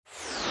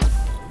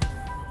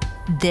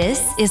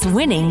This is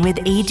Winning with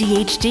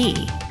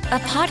ADHD, a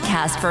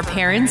podcast for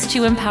parents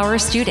to empower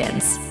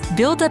students.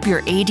 Build up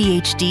your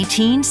ADHD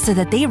teens so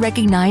that they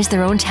recognize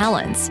their own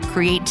talents,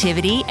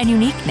 creativity, and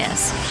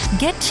uniqueness.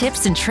 Get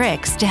tips and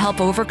tricks to help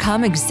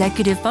overcome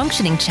executive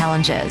functioning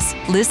challenges.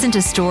 Listen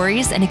to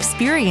stories and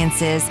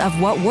experiences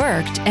of what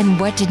worked and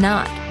what did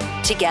not.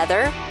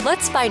 Together,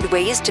 let's find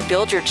ways to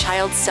build your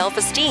child's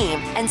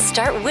self-esteem and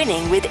start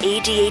winning with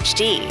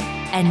ADHD.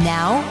 And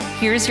now,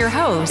 here's your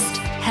host,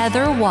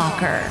 Heather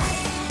Walker.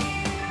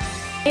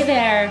 Hey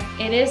there,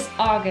 it is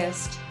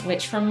August,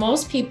 which for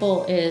most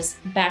people is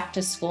back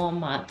to school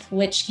month,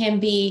 which can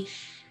be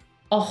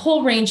a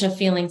whole range of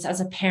feelings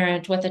as a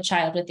parent with a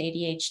child with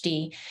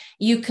ADHD.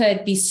 You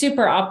could be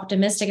super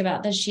optimistic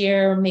about this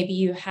year. Maybe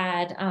you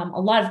had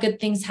a lot of good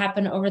things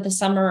happen over the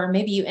summer, or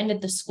maybe you ended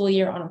the school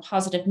year on a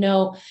positive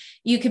note.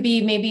 You could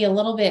be maybe a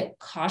little bit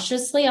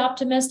cautiously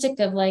optimistic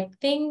of like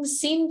things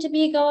seem to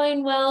be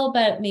going well,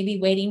 but maybe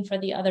waiting for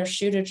the other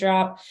shoe to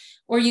drop.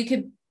 Or you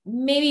could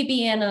maybe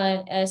be in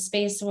a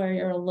space where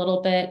you're a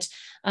little bit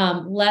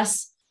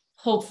less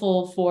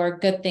hopeful for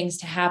good things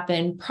to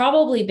happen,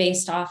 probably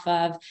based off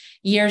of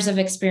years of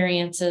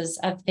experiences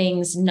of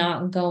things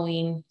not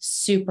going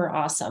super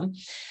awesome.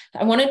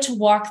 I wanted to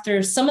walk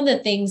through some of the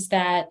things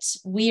that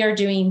we are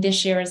doing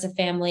this year as a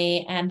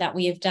family and that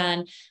we have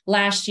done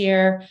last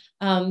year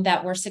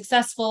that were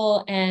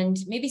successful, and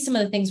maybe some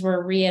of the things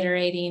we're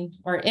reiterating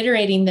or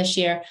iterating this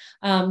year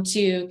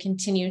to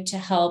continue to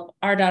help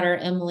our daughter,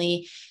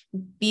 Emily,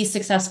 be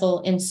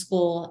successful in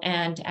school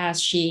and as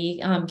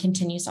she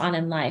continues on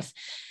in life.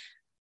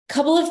 A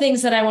couple of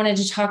things that I wanted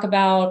to talk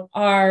about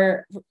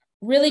are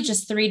really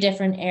just three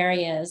different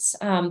areas.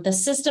 The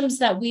systems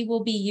that we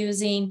will be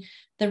using,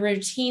 the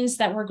routines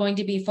that we're going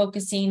to be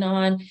focusing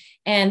on,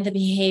 and the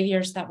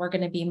behaviors that we're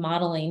going to be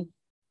modeling.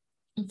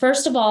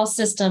 First of all,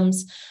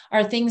 systems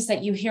are things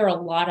that you hear a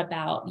lot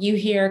about. You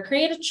hear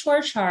create a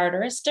chore chart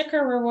or a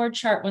sticker reward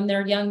chart when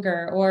they're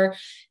younger, or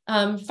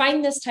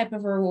find this type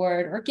of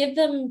reward, or give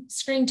them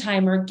screen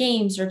time or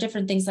games or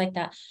different things like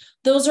that.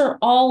 Those are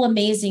all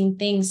amazing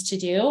things to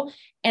do.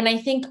 And I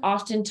think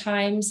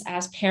oftentimes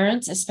as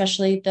parents,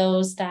 especially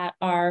those that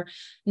are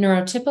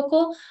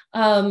neurotypical,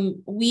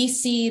 we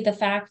see the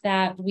fact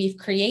that we've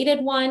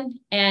created one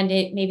and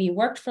it maybe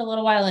worked for a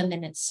little while and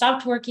then it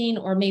stopped working,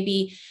 or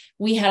maybe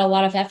we had a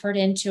lot of effort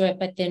into it,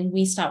 but then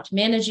we stopped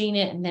managing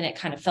it and then it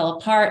kind of fell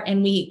apart.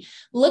 And we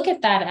look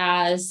at that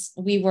as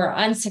we were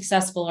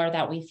unsuccessful or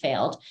that we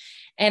failed.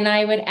 And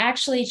I would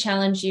actually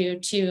challenge you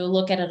to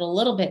look at it a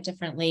little bit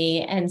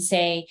differently and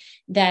say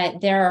that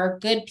there are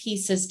good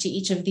pieces to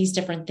each of these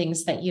different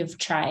things that you've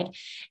tried.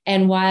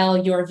 And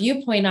while your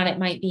viewpoint on it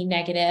might be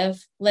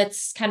negative,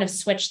 let's kind of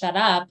switch that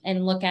up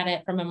and look at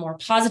it from a more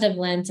positive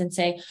lens and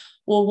say,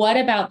 well, what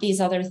about these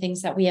other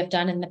things that we have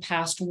done in the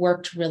past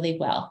worked really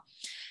well?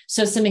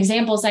 So some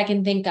examples I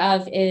can think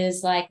of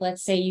is like,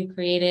 let's say you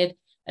created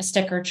a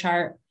sticker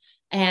chart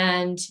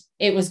and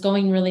it was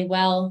going really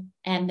well,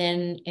 and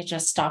then it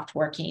just stopped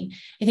working.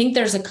 I think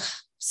there's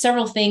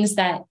several things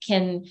that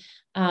can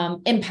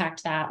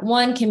impact that.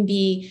 One can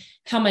be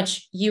how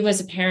much you as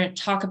a parent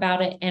talk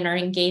about it and are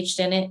engaged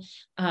in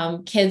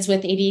it. Kids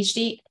with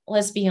ADHD,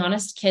 let's be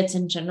honest, kids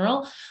in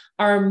general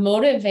are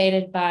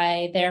motivated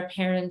by their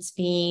parents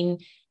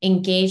being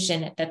engaged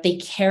in it, that they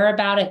care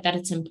about it, that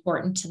it's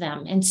important to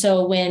them. And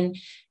so when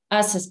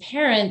us as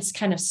parents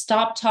kind of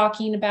stop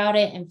talking about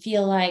it and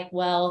feel like,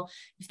 well,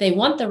 if they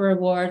want the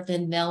reward,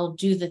 then they'll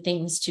do the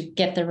things to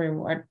get the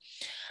reward.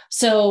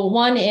 So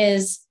one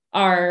is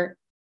our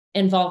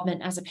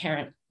involvement as a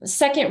parent. The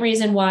second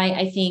reason why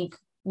I think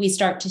we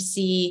start to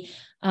see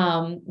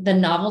the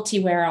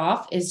novelty wear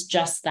off is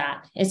just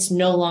that. It's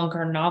no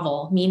longer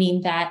novel,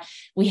 meaning that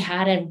we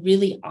had a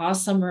really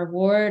awesome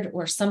reward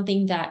or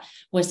something that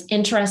was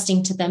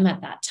interesting to them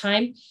at that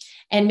time.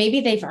 And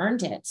maybe they've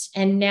earned it.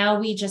 And now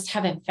we just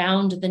haven't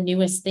found the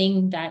newest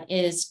thing that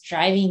is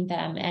driving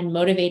them and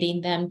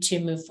motivating them to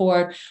move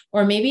forward.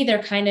 Or maybe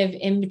they're kind of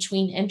in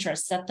between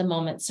interests at the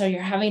moment. So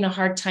you're having a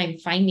hard time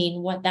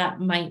finding what that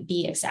might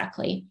be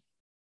exactly.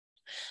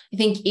 I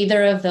think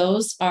either of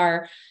those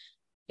are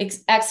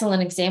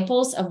excellent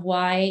examples of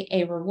why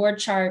a reward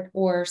chart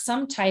or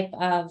some type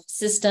of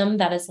system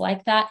that is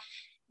like that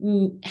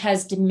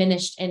has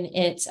diminished in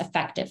its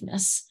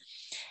effectiveness.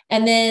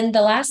 And then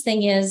the last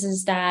thing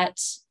is that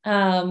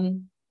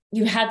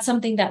you had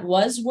something that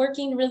was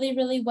working really,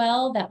 really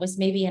well. That was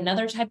maybe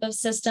another type of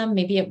system.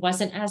 Maybe it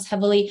wasn't as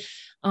heavily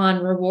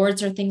on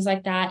rewards or things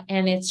like that.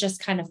 And it's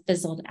just kind of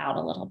fizzled out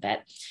a little bit.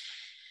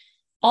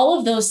 All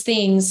of those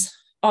things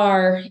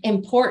are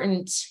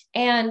important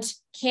and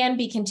can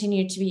be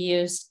continued to be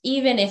used,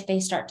 even if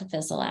they start to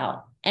fizzle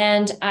out.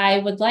 And I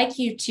would like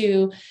you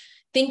to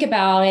think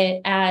about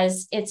it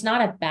as it's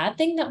not a bad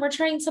thing that we're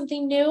trying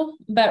something new,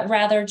 but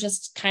rather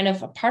just kind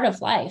of a part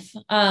of life.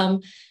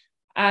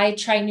 I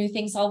try new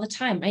things all the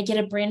time. I get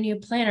a brand new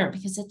planner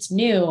because it's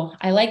new.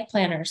 I like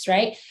planners,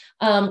 right?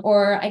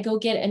 Or I go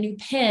get a new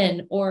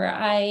pen, or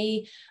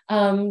I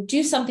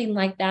do something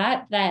like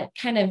that, that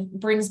kind of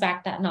brings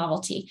back that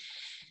novelty.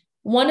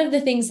 One of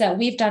the things that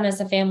we've done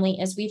as a family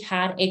is we've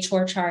had a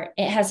chore chart.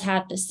 It has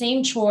had the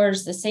same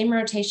chores, the same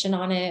rotation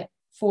on it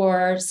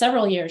for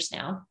several years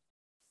now.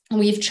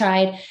 We've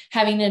tried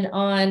having it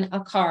on a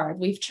card.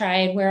 We've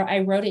tried where I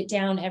wrote it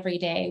down every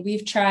day.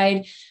 We've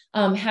tried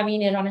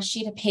having it on a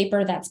sheet of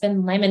paper that's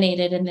been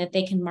laminated and that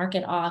they can mark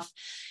it off.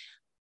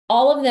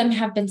 All of them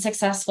have been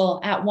successful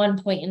at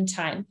one point in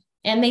time,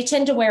 and they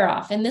tend to wear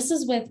off. And this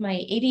is with my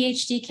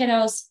ADHD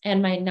kiddos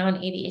and my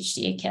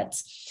non-ADHD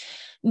kids.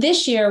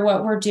 This year,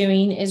 what we're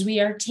doing is we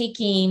are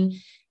taking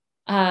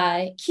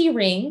key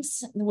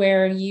rings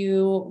where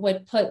you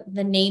would put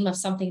the name of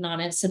something on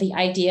it. So the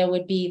idea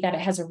would be that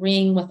it has a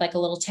ring with like a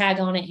little tag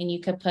on it, and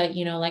you could put,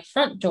 like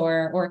front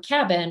door or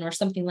cabin or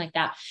something like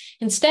that.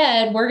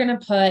 Instead, we're going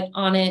to put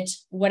on it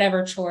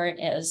whatever chore it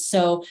is.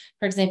 So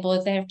for example,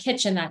 if they have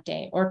kitchen that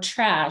day or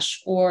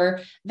trash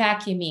or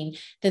vacuuming,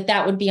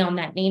 that would be on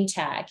that name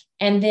tag.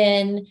 And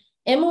then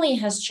Emily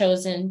has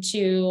chosen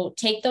to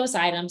take those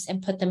items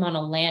and put them on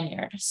a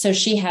lanyard. So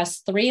she has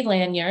 3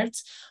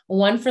 lanyards,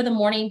 one for the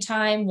morning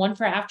time, one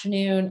for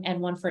afternoon, and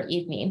one for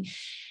evening.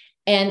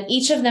 And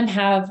each of them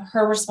have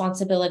her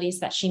responsibilities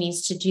that she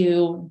needs to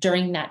do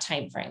during that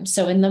time frame.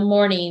 So in the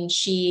morning,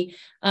 she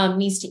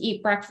needs to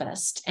eat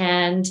breakfast,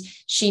 and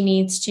she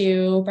needs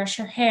to brush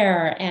her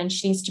hair, and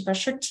she needs to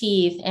brush her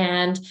teeth,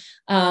 and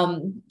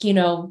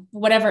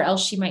whatever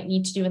else she might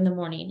need to do in the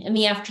morning. In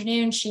the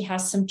afternoon, she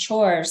has some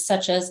chores,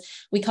 such as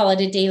we call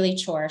it a daily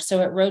chore.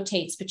 So it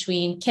rotates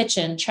between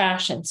kitchen,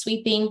 trash, and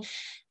sweeping.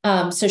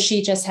 So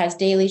she just has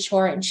daily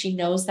chore and she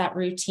knows that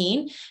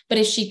routine. But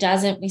if she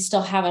doesn't, we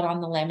still have it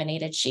on the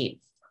laminated sheet.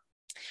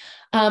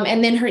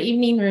 And then her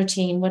evening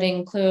routine would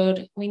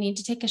include, we need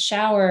to take a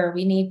shower.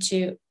 We need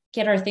to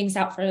get our things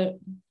out for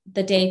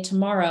the day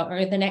tomorrow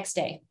or the next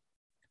day.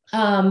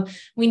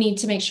 We need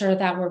to make sure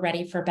that we're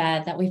ready for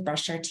bed, that we've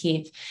brushed our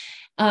teeth.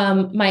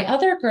 My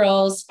other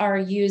girls are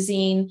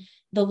using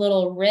the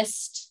little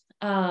wrist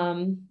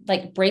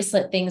like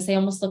bracelet things. They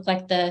almost look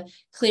like the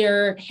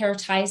clear hair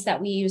ties that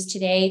we use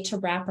today to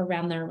wrap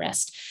around their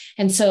wrist.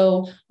 And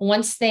so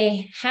once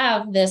they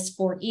have this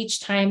for each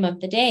time of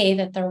the day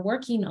that they're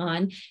working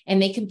on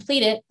and they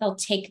complete it, they'll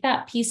take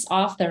that piece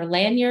off their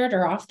lanyard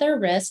or off their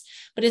wrist,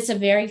 but it's a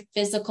very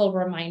physical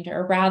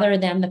reminder rather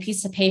than the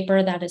piece of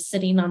paper that is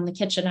sitting on the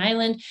kitchen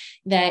island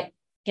that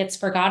gets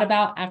forgot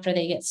about after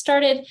they get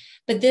started.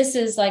 But this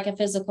is like a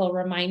physical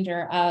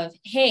reminder of,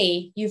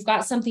 hey, you've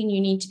got something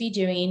you need to be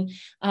doing.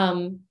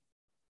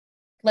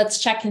 Let's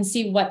check and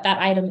see what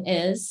that item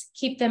is,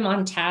 keep them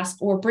on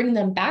task or bring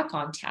them back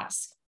on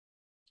task.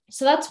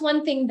 So that's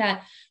one thing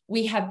that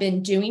we have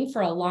been doing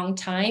for a long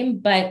time,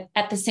 but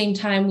at the same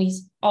time, we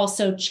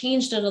also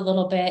changed it a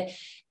little bit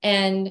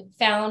and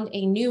found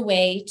a new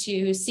way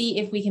to see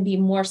if we can be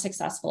more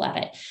successful at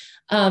it.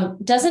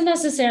 Doesn't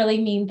necessarily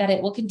mean that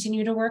it will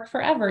continue to work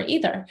forever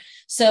either.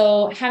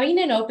 So having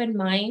an open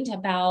mind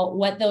about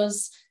what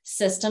those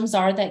systems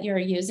are that you're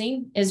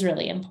using is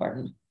really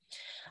important.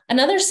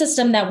 Another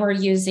system that we're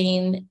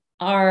using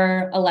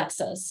are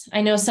Alexas.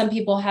 I know some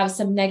people have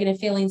some negative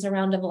feelings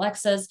around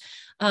Alexas.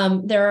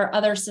 There are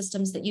other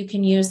systems that you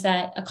can use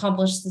that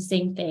accomplish the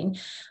same thing.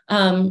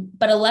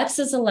 But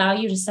Alexas allow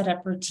you to set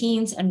up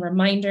routines and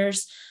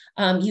reminders.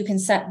 You can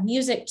set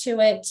music to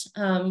it.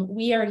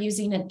 We are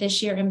using it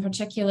this year in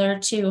particular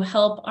to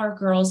help our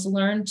girls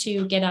learn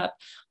to get up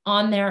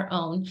on their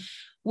own.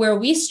 Where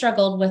we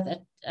struggled with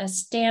a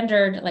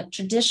standard, like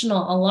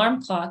traditional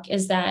alarm clock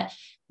is that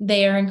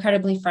they are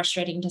incredibly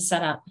frustrating to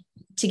set up,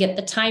 to get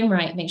the time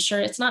right, make sure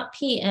it's not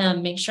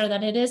PM, make sure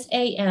that it is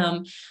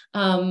AM,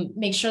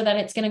 make sure that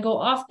it's going to go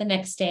off the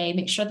next day,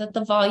 make sure that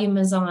the volume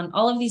is on.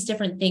 All of these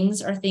different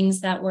things are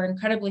things that were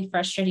incredibly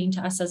frustrating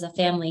to us as a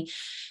family.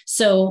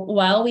 So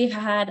while we've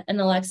had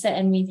an Alexa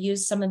and we've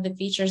used some of the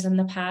features in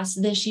the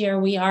past, this year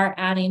we are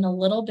adding a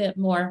little bit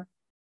more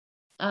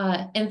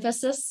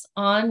emphasis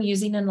on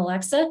using an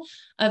Alexa,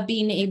 of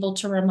being able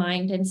to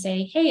remind and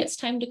say, hey, it's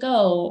time to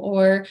go,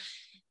 or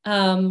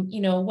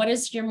what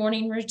is your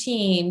morning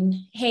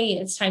routine? Hey,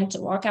 it's time to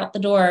walk out the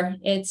door.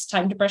 It's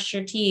time to brush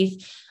your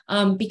teeth.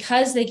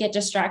 Because they get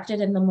distracted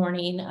in the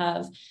morning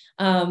of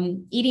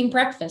eating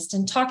breakfast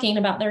and talking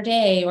about their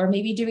day, or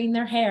maybe doing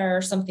their hair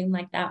or something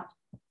like that.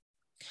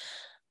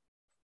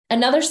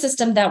 Another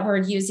system that we're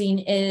using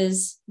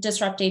is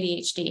Disrupt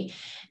ADHD.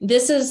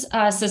 This is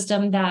a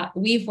system that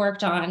we've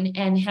worked on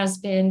and has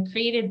been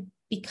created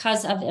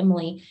because of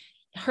Emily.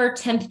 Her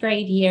 10th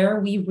grade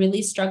year, we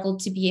really struggled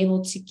to be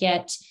able to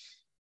get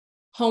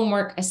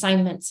homework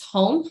assignments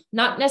home,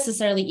 not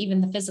necessarily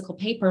even the physical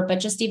paper, but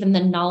just even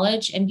the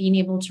knowledge and being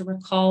able to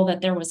recall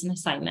that there was an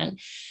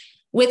assignment.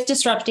 With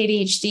Disrupt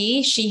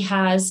ADHD, she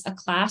has a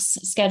class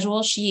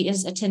schedule. She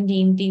is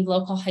attending the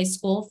local high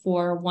school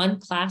for 1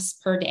 class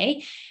per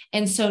day.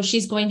 And so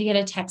she's going to get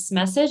a text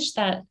message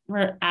that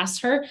asks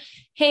her,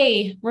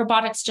 hey,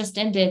 robotics just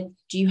ended.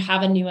 Do you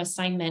have a new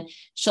assignment?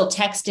 She'll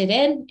text it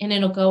in and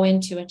it'll go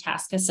into a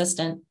task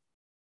assistant.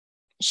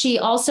 She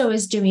also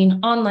is doing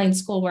online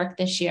schoolwork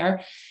this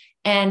year.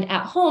 And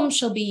at home,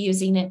 she'll be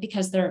using it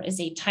because there is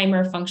a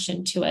timer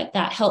function to it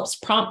that helps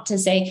prompt to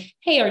say,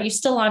 hey, are you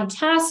still on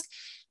task?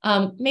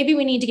 Maybe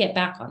we need to get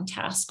back on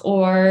task,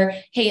 or,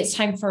 hey, it's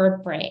time for a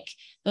break.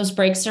 Those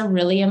breaks are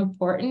really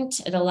important.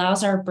 It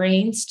allows our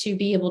brains to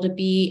be able to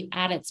be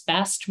at its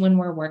best when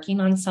we're working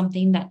on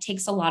something that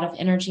takes a lot of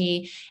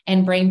energy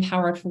and brain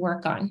power to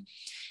work on.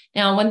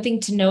 Now, one thing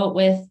to note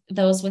with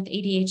those with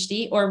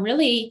ADHD, or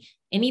really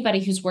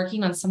anybody who's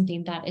working on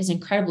something that is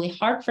incredibly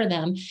hard for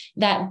them,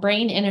 that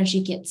brain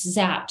energy gets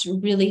zapped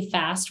really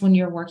fast when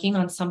you're working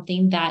on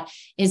something that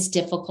is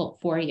difficult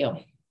for you.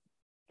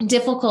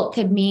 Difficult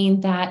could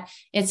mean that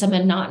it's a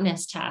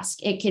monotonous task.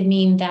 It could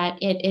mean that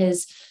it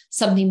is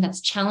something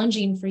that's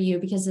challenging for you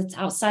because it's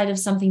outside of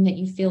something that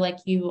you feel like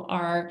you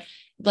are,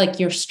 like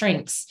your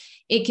strengths.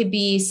 It could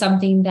be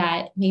something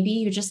that maybe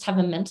you just have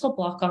a mental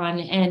block on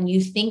and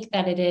you think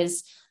that it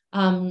is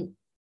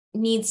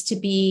needs to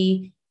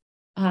be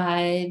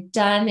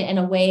done in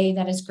a way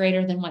that is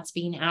greater than what's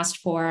being asked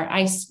for.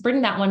 I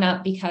bring that one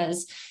up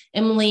because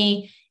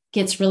Emily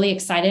gets really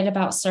excited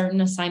about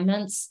certain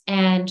assignments,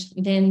 and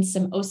then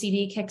some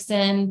OCD kicks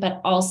in,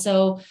 but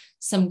also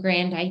some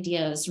grand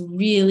ideas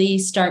really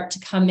start to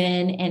come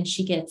in, and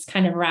she gets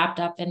kind of wrapped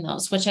up in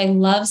those, which I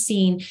love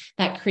seeing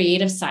that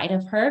creative side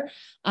of her.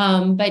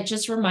 But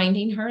just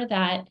reminding her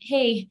that,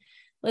 hey,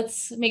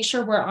 let's make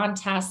sure we're on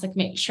task, like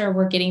make sure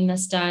we're getting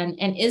this done.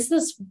 And is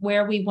this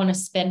where we want to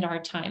spend our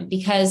time?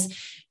 Because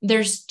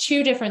there's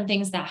two different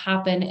things that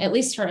happen, at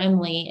least for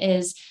Emily,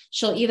 is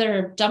she'll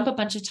either dump a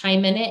bunch of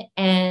time in it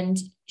and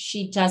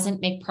she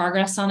doesn't make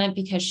progress on it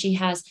because she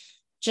has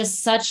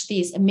just such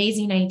these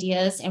amazing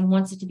ideas and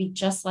wants it to be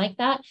just like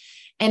that.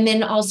 And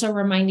then also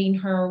reminding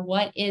her,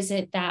 what is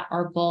it that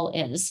our goal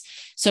is?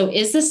 So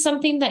is this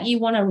something that you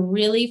want to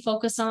really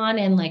focus on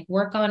and like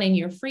work on in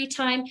your free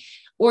time?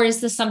 Or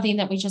is this something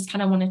that we just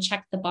kind of want to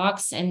check the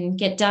box and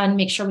get done,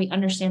 make sure we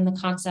understand the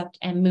concept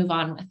and move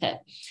on with it?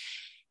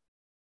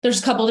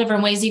 There's a couple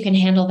different ways you can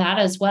handle that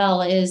as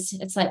well. Is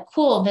it's like,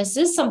 cool, this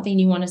is something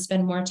you want to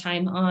spend more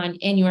time on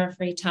in your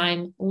free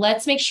time.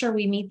 Let's make sure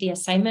we meet the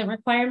assignment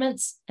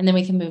requirements and then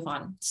we can move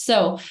on.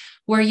 So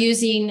we're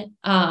using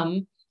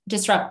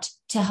Disrupt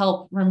to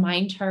help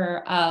remind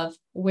her of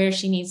where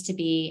she needs to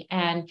be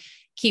and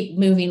keep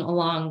moving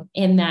along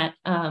in that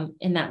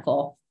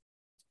goal.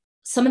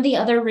 Some of the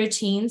other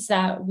routines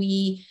that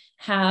we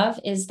have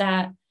is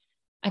that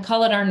I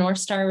call it our North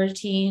Star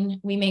routine.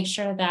 We make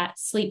sure that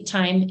sleep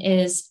time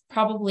is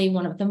probably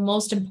one of the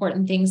most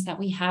important things that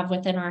we have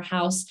within our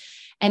house.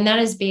 And that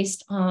is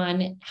based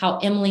on how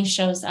Emily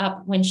shows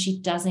up when she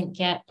doesn't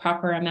get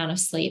proper amount of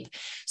sleep.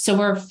 So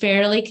we're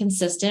fairly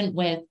consistent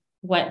with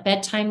what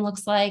bedtime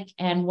looks like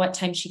and what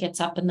time she gets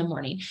up in the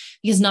morning.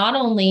 Because not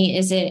only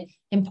is it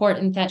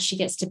important that she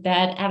gets to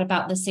bed at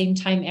about the same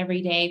time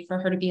every day for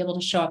her to be able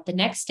to show up the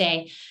next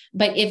day,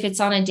 but if it's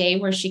on a day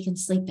where she can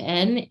sleep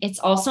in, it's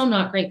also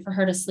not great for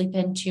her to sleep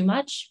in too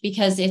much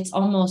because it's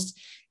almost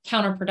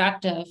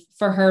counterproductive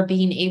for her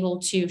being able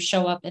to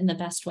show up in the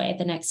best way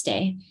the next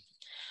day.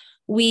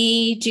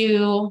 We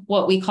do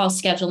what we call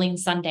scheduling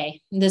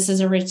Sunday. This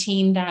is a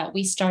routine that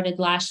we started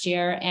last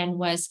year and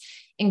was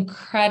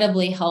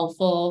incredibly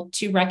helpful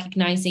to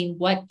recognizing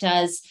what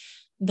does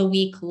the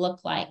week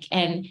look like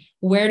and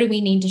where do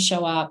we need to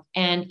show up.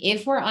 And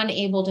if we're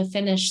unable to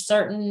finish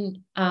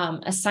certain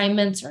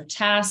assignments or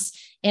tasks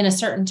in a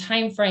certain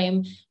time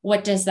frame,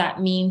 what does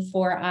that mean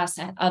for us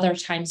at other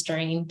times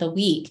during the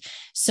week?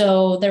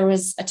 So there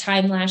was a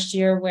time last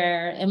year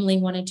where Emily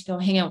wanted to go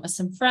hang out with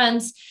some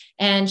friends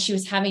and she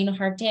was having a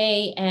hard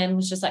day and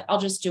was just like, I'll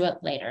just do it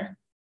later.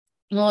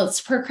 Well,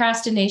 it's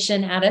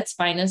procrastination at its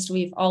finest.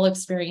 We've all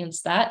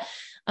experienced that.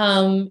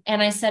 And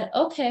I said,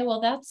 okay,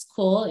 well, that's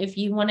cool. If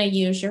you want to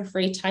use your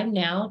free time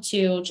now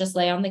to just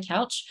lay on the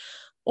couch,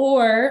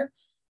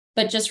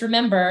 but just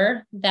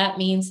remember that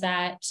means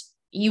that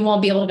you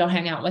won't be able to go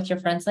hang out with your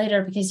friends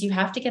later because you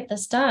have to get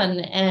this done.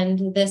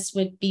 And this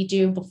would be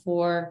due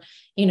before,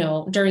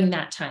 during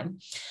that time.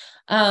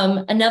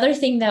 Another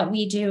thing that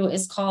we do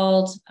is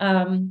called,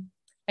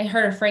 I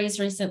heard a phrase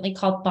recently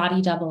called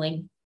body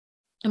doubling.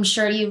 I'm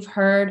sure you've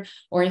heard,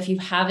 or if you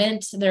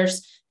haven't,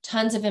 there's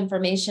tons of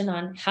information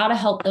on how to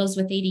help those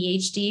with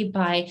ADHD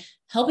by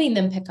helping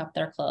them pick up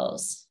their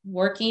clothes,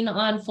 working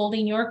on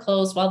folding your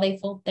clothes while they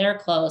fold their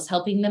clothes,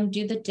 helping them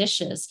do the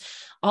dishes,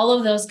 all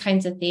of those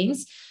kinds of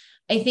things.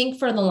 I think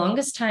for the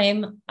longest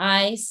time,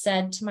 I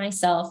said to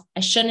myself, I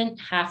shouldn't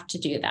have to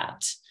do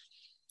that.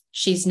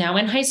 She's now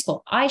in high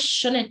school. I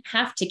shouldn't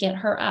have to get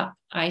her up.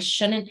 I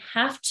shouldn't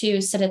have to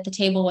sit at the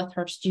table with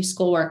her to do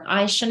schoolwork.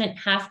 I shouldn't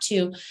have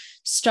to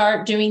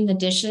start doing the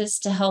dishes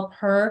to help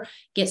her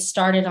get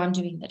started on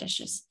doing the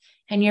dishes.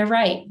 And you're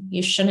right,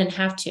 you shouldn't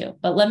have to.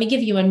 But let me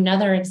give you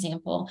another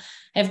example.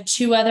 I have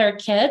two other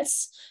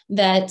kids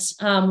that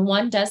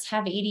one does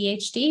have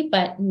ADHD,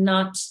 but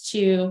not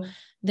to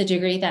the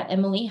degree that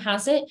Emily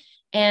has it.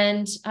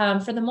 And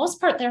for the most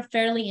part, they're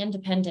fairly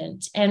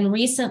independent. And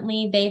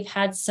recently they've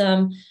had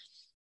some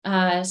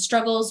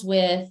struggles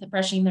with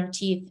brushing their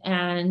teeth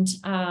and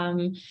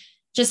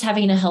just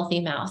having a healthy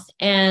mouth.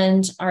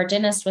 And our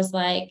dentist was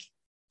like,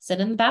 sit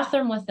in the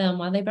bathroom with them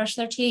while they brush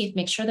their teeth,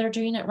 make sure they're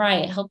doing it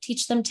right, help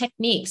teach them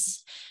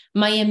techniques.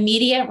 My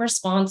immediate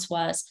response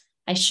was,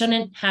 I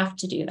shouldn't have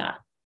to do that.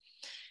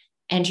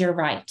 And you're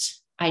right,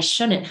 I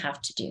shouldn't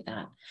have to do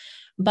that.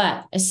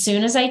 But as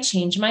soon as I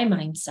change my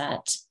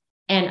mindset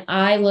and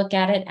I look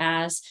at it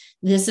as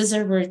this is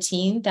a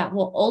routine that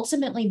will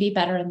ultimately be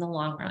better in the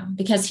long run,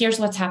 because here's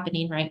what's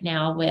happening right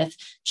now with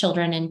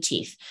children and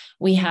teeth.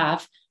 We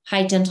have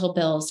high dental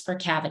bills for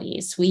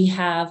cavities. We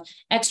have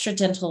extra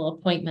dental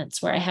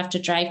appointments where I have to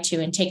drive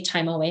to and take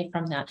time away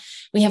from that.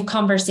 We have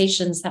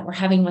conversations that we're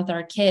having with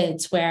our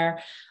kids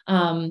where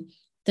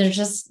they're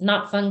just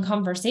not fun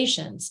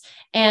conversations,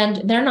 and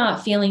they're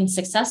not feeling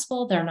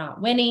successful. They're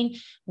not winning.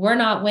 We're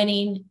not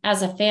winning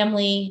as a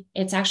family.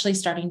 It's actually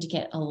starting to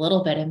get a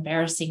little bit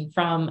embarrassing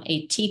from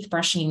a teeth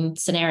brushing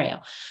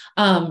scenario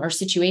or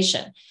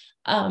situation.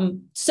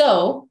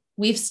 So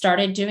we've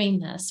started doing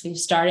this. We've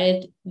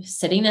started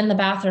sitting in the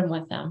bathroom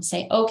with them,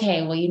 say,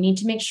 okay, well, you need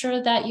to make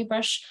sure that you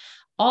brush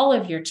all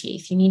of your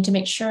teeth. You need to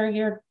make sure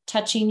you're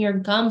touching your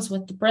gums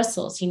with the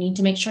bristles. You need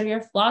to make sure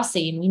you're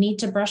flossing. We need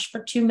to brush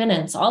for 2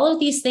 minutes. All of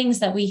these things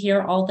that we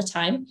hear all the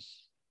time.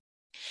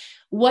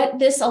 What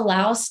this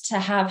allows to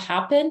have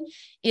happen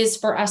is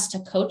for us to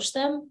coach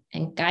them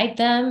and guide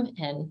them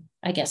and,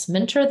 I guess,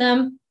 mentor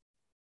them,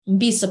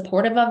 be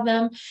supportive of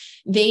them.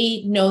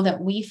 They know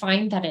that we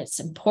find that it's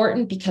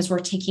important because we're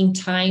taking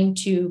time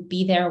to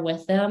be there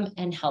with them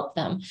and help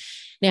them.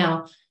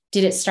 Now,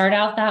 did it start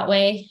out that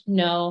way?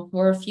 No,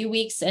 we're a few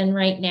weeks in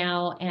right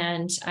now.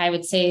 And I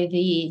would say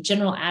the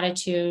general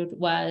attitude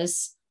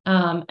was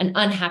an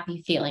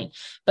unhappy feeling.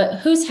 But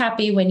who's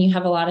happy when you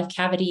have a lot of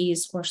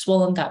cavities or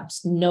swollen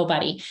gums?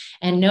 Nobody.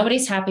 And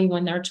nobody's happy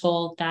when they're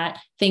told that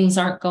things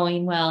aren't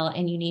going well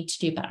and you need to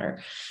do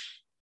better.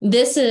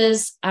 This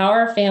is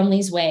our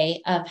family's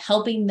way of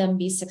helping them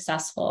be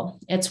successful.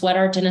 It's what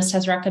our dentist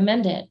has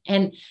recommended.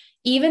 And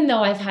even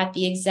though I've had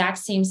the exact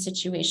same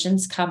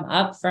situations come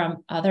up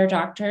from other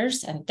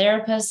doctors and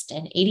therapists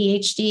and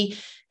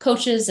ADHD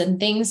coaches and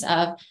things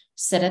of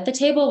sit at the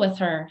table with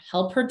her,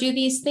 help her do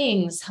these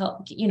things,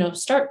 help,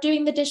 start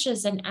doing the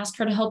dishes and ask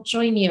her to help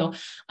join you.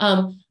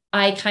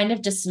 I kind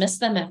of dismissed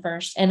them at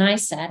first and I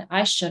said,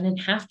 I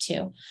shouldn't have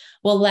to.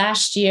 Well,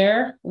 last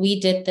year we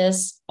did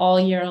this all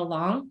year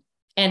long.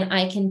 And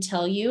I can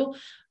tell you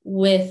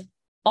with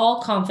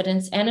all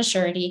confidence and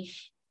assurity,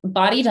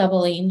 body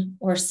doubling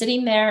or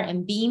sitting there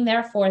and being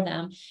there for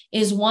them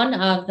is one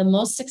of the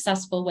most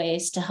successful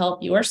ways to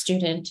help your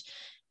student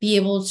be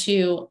able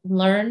to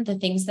learn the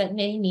things that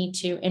they need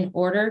to in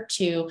order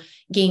to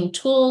gain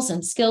tools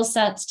and skill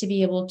sets to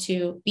be able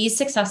to be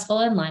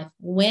successful in life.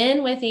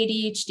 Win with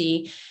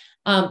ADHD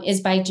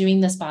is by doing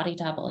this body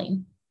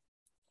doubling.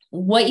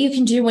 What you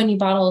can do when you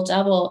bottle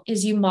double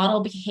is you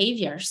model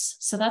behaviors.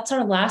 So that's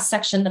our last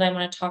section that I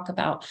want to talk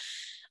about.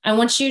 I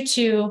want you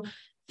to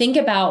think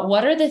about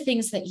what are the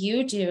things that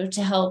you do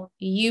to help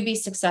you be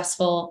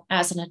successful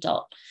as an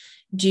adult.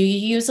 Do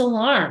you use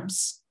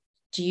alarms?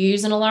 Do you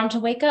use an alarm to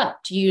wake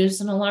up? Do you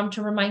use an alarm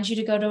to remind you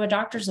to go to a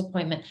doctor's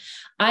appointment?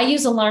 I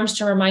use alarms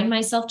to remind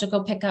myself to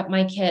go pick up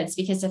my kids,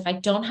 because if I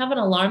don't have an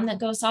alarm that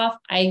goes off,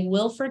 I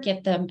will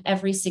forget them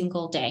every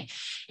single day.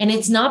 And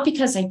it's not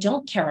because I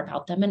don't care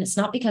about them. And it's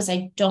not because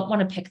I don't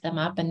want to pick them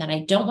up and that I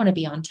don't want to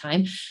be on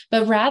time,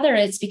 but rather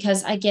it's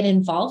because I get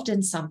involved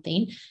in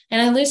something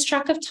and I lose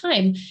track of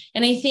time.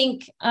 And I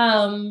think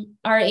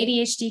our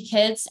ADHD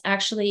kids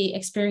actually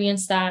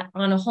experience that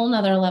on a whole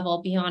nother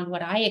level beyond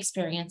what I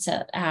experience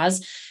it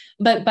as.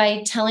 But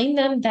by telling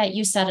them that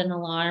you set an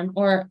alarm,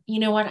 or, you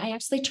know what, I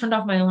actually turned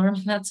off my alarm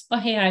and that's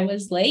why I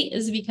was late,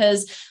 is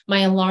because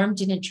my alarm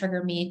didn't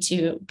trigger me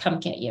to come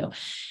get you.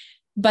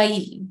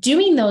 By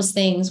doing those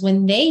things,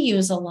 when they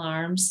use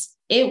alarms,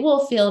 it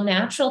will feel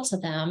natural to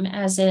them,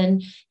 as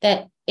in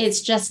that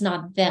it's just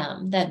not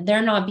them, that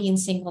they're not being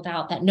singled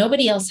out, that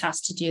nobody else has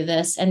to do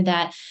this, and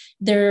that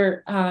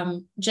they're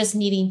just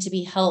needing to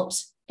be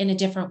helped in a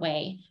different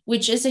way,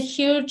 which is a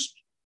huge,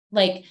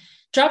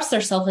 drops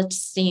their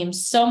self-esteem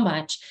so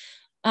much.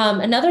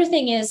 Another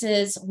thing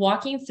is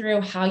walking through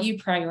how you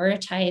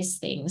prioritize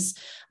things.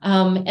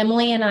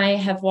 Emily and I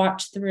have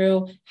walked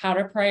through how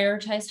to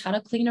prioritize how to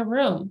clean a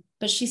room,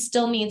 but she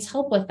still needs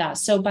help with that.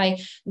 So by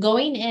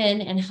going in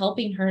and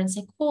helping her and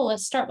say, cool,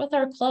 let's start with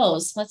our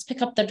clothes. Let's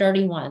pick up the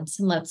dirty ones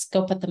and let's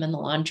go put them in the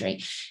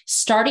laundry.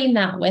 Starting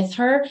that with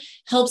her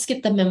helps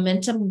get the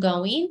momentum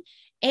going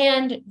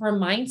and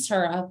reminds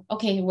her of,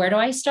 okay, where do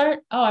I start?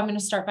 Oh, I'm going to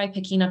start by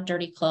picking up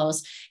dirty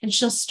clothes. And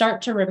she'll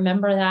start to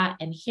remember that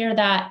and hear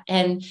that.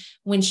 And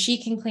when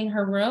she can clean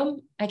her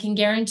room, I can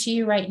guarantee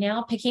you right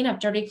now, picking up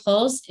dirty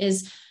clothes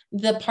is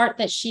the part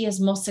that she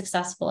is most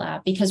successful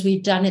at, because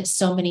we've done it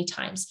so many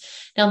times.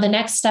 Now, the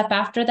next step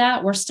after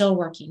that, we're still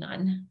working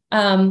on.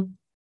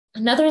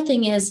 Another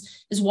thing is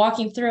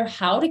walking through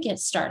how to get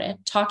started,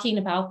 talking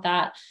about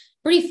that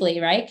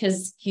briefly, right?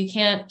 Because you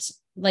can't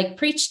like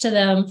preach to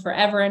them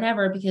forever and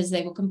ever because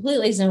they will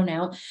completely zone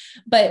out.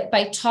 But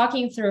by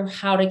talking through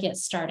how to get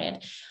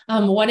started,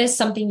 what is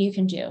something you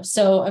can do?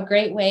 So a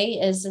great way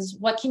is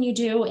what can you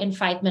do in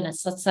 5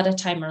 minutes? Let's set a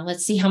timer.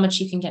 Let's see how much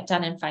you can get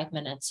done in 5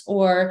 minutes.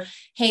 Or,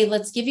 hey,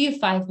 let's give you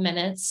 5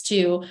 minutes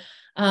to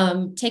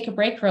take a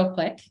break real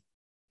quick,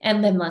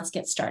 and then let's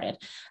get started.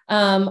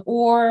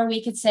 Or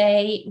we could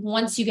say,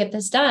 once you get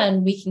this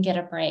done, we can get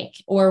a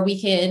break, or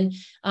we can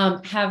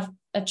have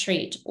a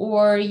treat,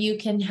 or you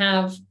can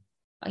have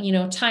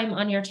time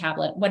on your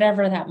tablet,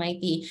 whatever that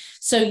might be.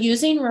 So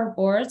using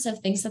rewards of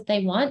things that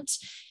they want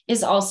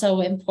is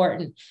also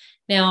important.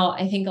 Now,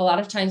 I think a lot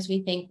of times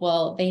we think,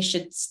 well, they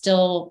should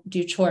still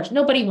do chores.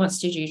 Nobody wants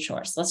to do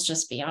chores. Let's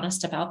just be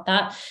honest about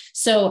that.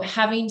 So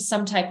having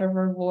some type of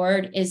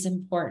reward is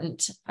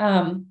important.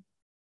 And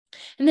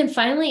then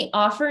finally,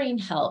 offering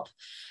help.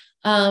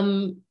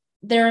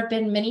 There have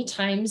been many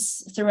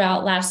times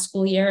throughout last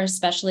school year,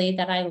 especially,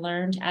 that I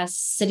learned as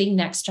sitting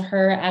next to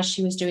her as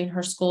she was doing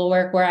her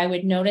schoolwork, where I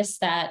would notice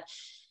that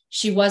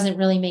she wasn't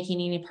really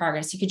making any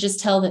progress. You could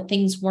just tell that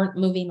things weren't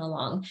moving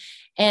along.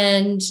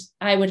 And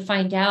I would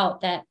find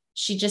out that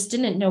she just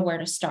didn't know where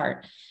to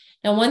start.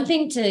 Now, one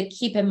thing to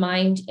keep in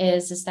mind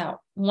is that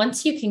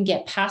once you can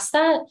get past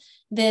that,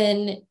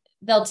 then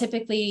they'll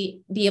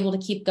typically be able to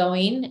keep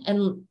going.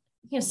 And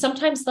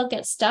sometimes they'll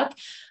get stuck.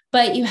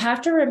 But you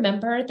have to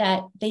remember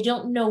that they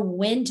don't know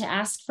when to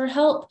ask for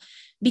help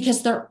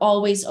because they're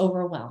always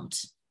overwhelmed.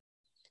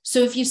 So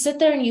if you sit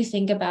there and you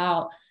think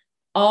about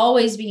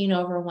always being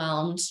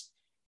overwhelmed,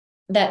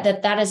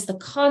 that is the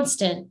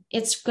constant,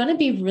 it's going to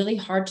be really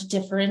hard to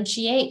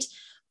differentiate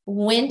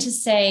when to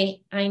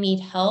say, I need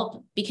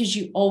help, because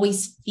you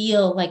always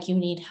feel like you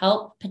need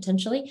help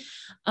potentially.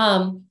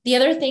 The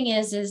other thing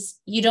is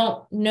you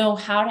don't know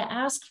how to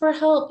ask for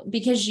help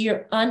because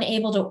you're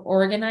unable to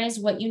organize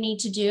what you need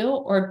to do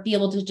or be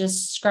able to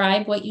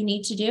describe what you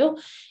need to do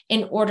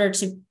in order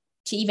to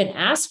even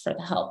ask for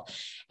the help.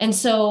 And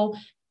so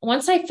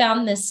once I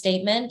found this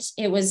statement,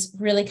 it was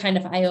really kind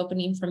of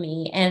eye-opening for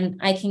me. And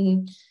I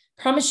can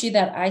promise you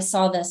that I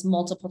saw this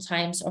multiple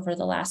times over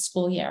the last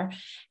school year.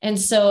 And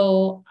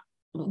so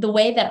the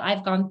way that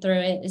I've gone through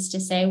it is to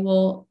say,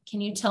 well,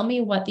 can you tell me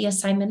what the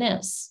assignment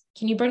is?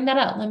 Can you bring that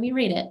up? Let me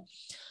read it.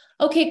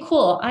 Okay,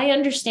 cool. I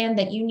understand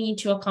that you need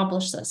to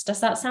accomplish this.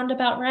 Does that sound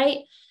about right?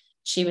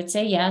 She would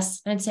say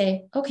yes. I'd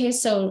say, okay,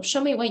 so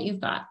show me what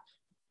you've got.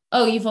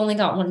 Oh, you've only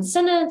got one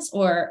sentence,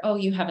 or, oh,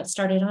 you haven't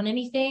started on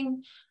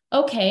anything.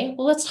 Okay,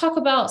 well, let's talk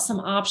about some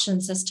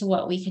options as to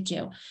what we could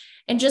do.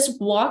 And just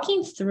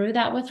walking through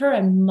that with her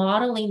and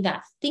modeling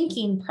that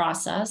thinking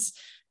process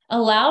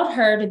allowed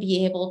her to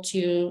be able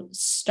to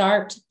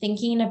start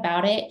thinking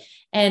about it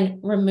and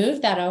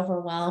remove that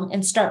overwhelm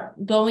and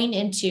start going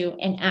into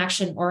an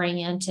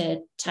action-oriented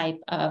type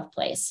of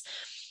place.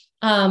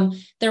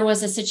 There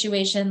was a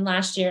situation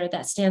last year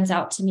that stands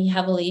out to me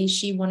heavily.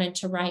 She wanted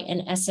to write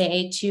an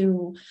essay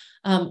to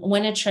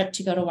win a trip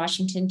to go to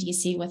Washington,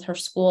 D.C. with her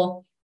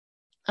school.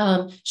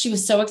 She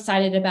was so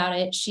excited about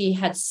it. She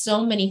had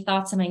so many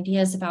thoughts and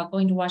ideas about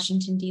going to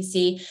Washington,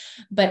 D.C.,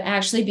 but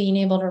actually being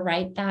able to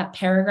write that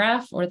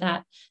paragraph or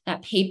that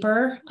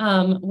paper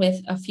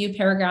with a few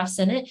paragraphs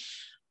in it,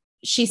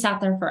 she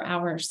sat there for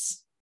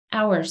hours,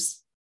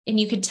 and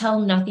you could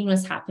tell nothing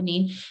was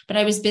happening, but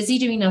I was busy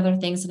doing other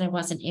things and I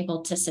wasn't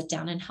able to sit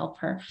down and help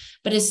her.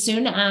 But as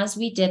soon as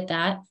we did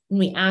that and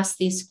we asked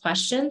these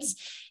questions,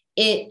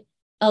 it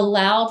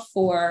allowed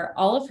for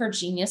all of her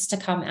genius to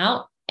come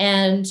out,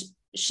 and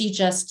she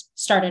just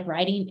started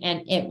writing,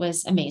 and it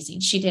was amazing.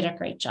 She did a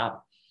great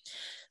job.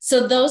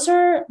 So those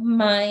are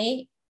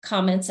my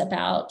comments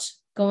about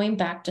going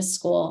back to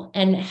school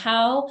and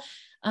how,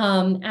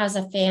 as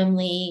a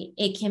family,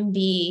 it can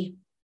be,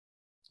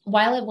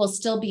 while it will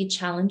still be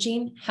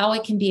challenging, how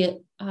it can be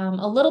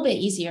a little bit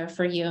easier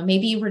for you.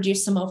 Maybe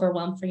reduce some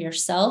overwhelm for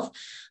yourself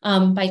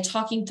by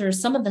talking through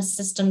some of the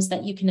systems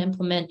that you can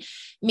implement.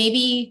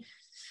 Maybe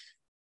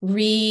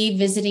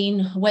revisiting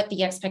what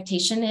the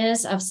expectation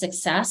is of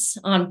success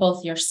on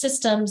both your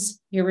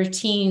systems, your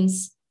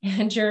routines,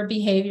 and your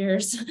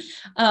behaviors.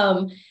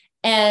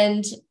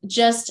 And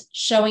just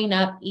showing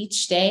up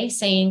each day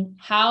saying,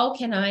 how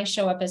can I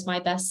show up as my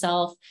best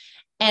self?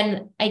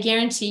 And I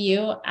guarantee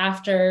you,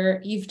 after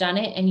you've done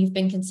it and you've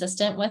been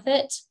consistent with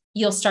it,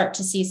 you'll start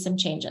to see some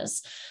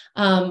changes.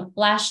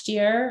 Last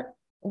year,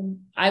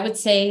 I would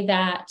say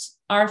that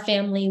our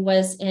family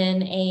was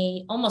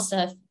in almost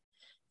a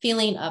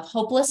feeling of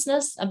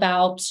hopelessness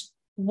about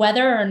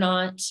whether or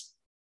not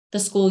the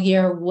school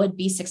year would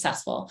be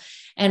successful.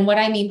 And what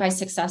I mean by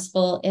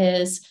successful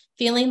is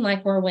feeling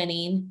like we're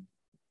winning,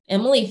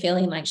 Emily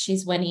feeling like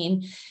she's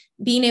winning,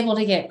 being able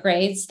to get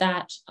grades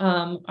that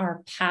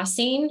are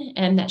passing,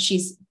 and that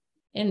she's,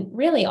 in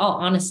really all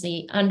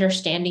honesty,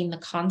 understanding the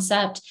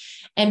concept,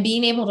 and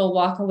being able to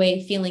walk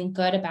away feeling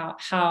good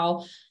about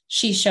how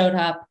she showed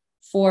up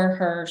for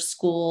her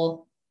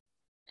school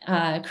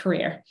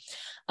career.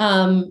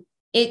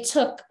 It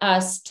took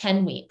us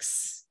 10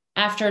 weeks.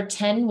 After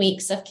 10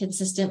 weeks of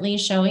consistently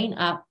showing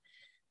up,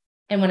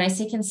 And when I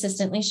say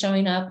consistently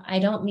showing up, I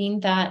don't mean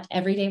that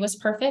every day was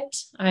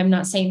perfect. I'm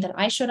not saying that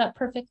I showed up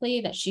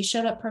perfectly, that she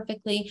showed up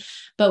perfectly,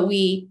 but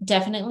we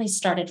definitely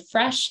started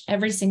fresh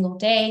every single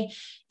day.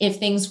 If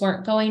things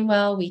weren't going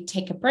well, we'd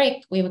take a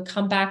break, we would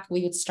come back,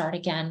 we would start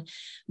again.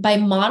 By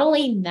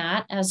modeling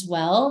that as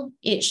well,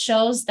 it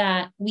shows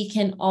that we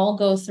can all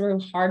go through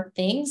hard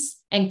things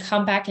and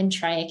come back and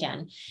try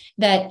again.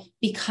 That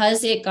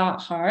because it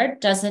got hard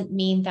doesn't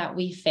mean that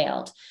we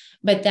failed,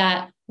 but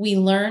that we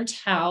learned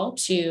how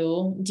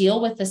to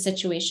deal with the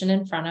situation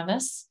in front of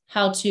us,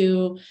 how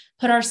to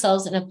put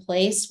ourselves in a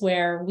place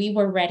where we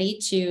were ready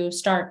to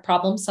start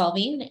problem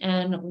solving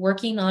and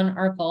working on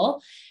our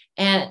goal,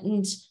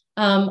 and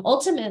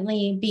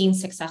ultimately being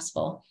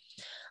successful.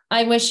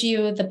 I wish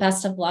you the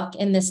best of luck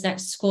in this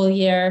next school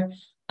year.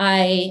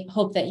 I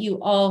hope that you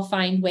all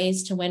find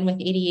ways to win with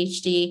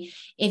ADHD.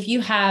 If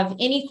you have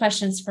any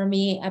questions for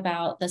me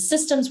about the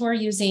systems we're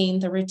using,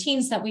 the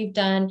routines that we've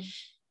done,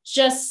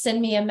 just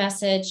send me a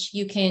message.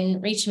 You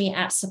can reach me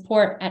at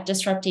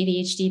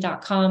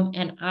support@disruptadhd.com,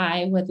 and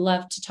I would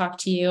love to talk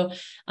to you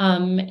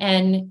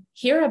and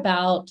hear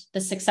about the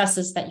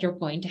successes that you're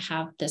going to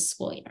have this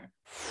school year.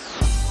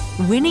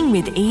 Winning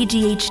with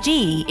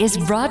ADHD is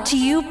brought to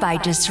you by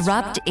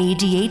Disrupt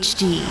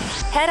ADHD.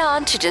 Head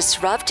on to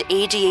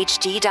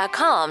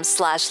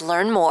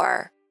disruptadhd.com/learn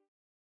more.